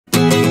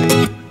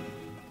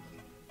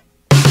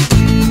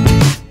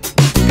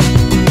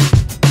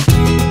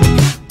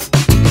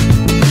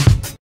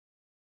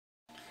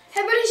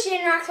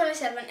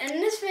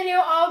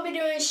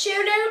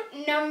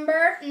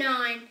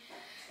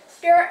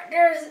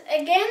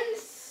again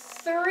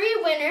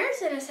 3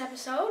 winners in this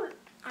episode,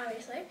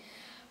 obviously.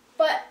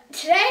 But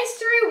today's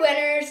 3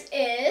 winners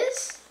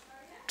is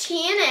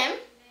T&M.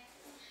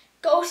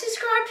 Go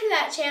subscribe to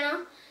that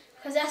channel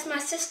because that's my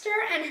sister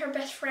and her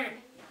best friend.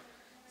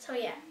 So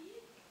yeah.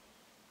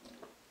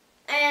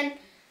 And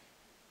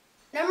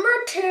number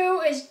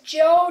 2 is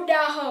Joe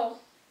Daho.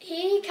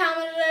 He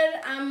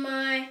commented on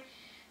my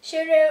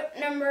Shoutout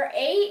number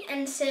 8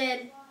 and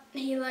said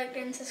he liked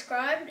and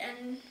subscribed,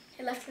 and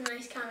he left a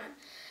nice comment.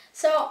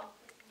 So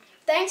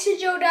thanks to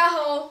Joe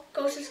Daho.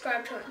 Go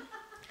subscribe to him.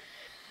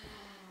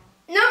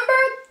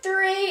 Number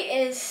 3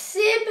 is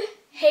Sib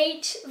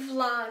H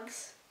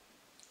Vlogs.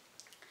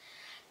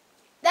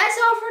 That's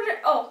all for the.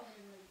 Oh,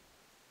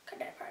 cut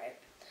that part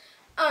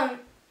out.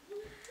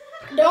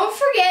 Don't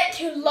forget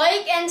to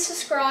like and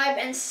subscribe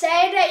and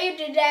say that you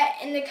did that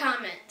in the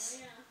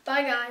comments.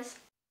 Bye, guys.